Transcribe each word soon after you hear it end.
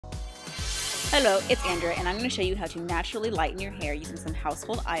Hello, it's Andrea, and I'm going to show you how to naturally lighten your hair using some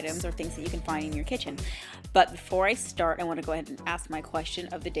household items or things that you can find in your kitchen. But before I start, I want to go ahead and ask my question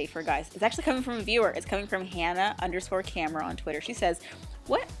of the day for guys. It's actually coming from a viewer. It's coming from Hannah_camera on Twitter. She says,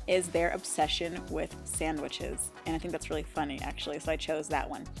 what is their obsession with sandwiches? And I think that's really funny, actually, so I chose that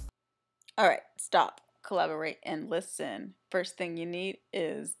one. All right, stop, collaborate, and listen. First thing you need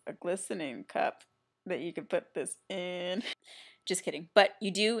is a glistening cup that you can put this in. Just kidding. But you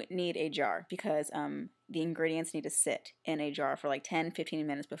do need a jar because the ingredients need to sit in a jar for like 10-15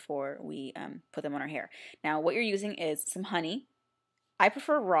 minutes before we put them on our hair. Now, what you're using is some honey. I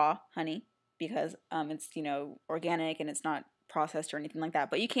prefer raw honey because it's, organic and it's not processed or anything like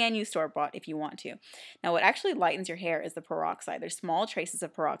that. But you can use store-bought if you want to. Now, what actually lightens your hair is the peroxide. There's small traces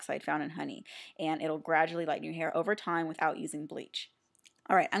of peroxide found in honey, and it'll gradually lighten your hair over time without using bleach.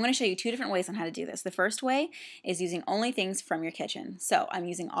 All right, I'm going to show you two different ways on how to do this. The first way is using only things from your kitchen. So I'm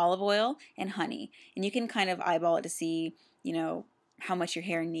using olive oil and honey, and you can kind of eyeball it to see, how much your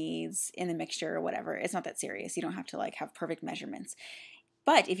hair needs in the mixture or whatever. It's not that serious. You don't have to have perfect measurements.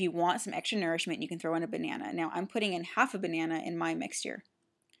 But if you want some extra nourishment, you can throw in a banana. Now I'm putting in half a banana in my mixture.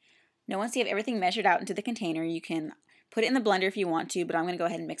 Now once you have everything measured out into the container, you can put it in the blender if you want to, but I'm going to go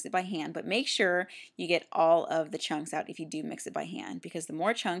ahead and mix it by hand. But make sure you get all of the chunks out if you do mix it by hand, because the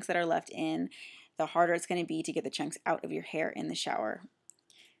more chunks that are left in, the harder it's going to be to get the chunks out of your hair in the shower.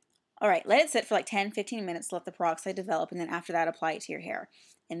 All right, let it sit for like 10-15 minutes to let the peroxide develop, and then after that, apply it to your hair.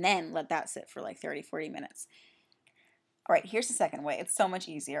 And then let that sit for like 30-40 minutes. All right, here's the second way. It's so much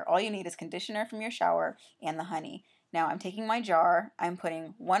easier. All you need is conditioner from your shower and the honey. Now I'm taking my jar, I'm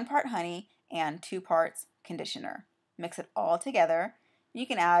putting 1 part honey and 2 parts conditioner. Mix it all together. You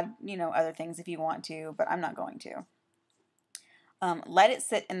can add, other things if you want to, but I'm not going to. Let it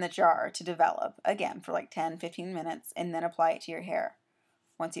sit in the jar to develop, again, for like 10-15 minutes, and then apply it to your hair.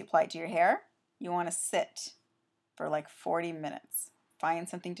 Once you apply it to your hair, you want to sit for like 40 minutes. Find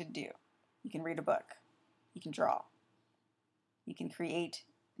something to do. You can read a book. You can draw. You can create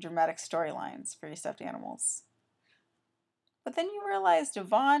dramatic storylines for your stuffed animals. But then you realize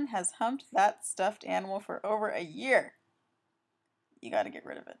Devon has humped that stuffed animal for over a year. You got to get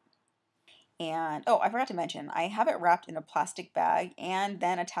rid of it. And, oh, I forgot to mention, I have it wrapped in a plastic bag and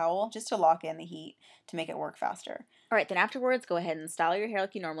then a towel just to lock in the heat to make it work faster. All right, then afterwards, go ahead and style your hair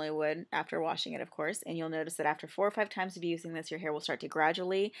like you normally would after washing it, of course. And you'll notice that after 4 or 5 times of using this, your hair will start to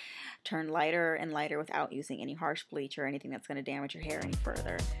gradually turn lighter and lighter without using any harsh bleach or anything that's going to damage your hair any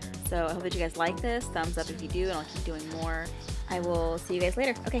further. So I hope that you guys like this. Thumbs up if you do, and I'll keep doing more. I will see you guys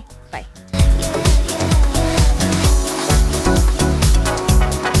later. Okay, bye.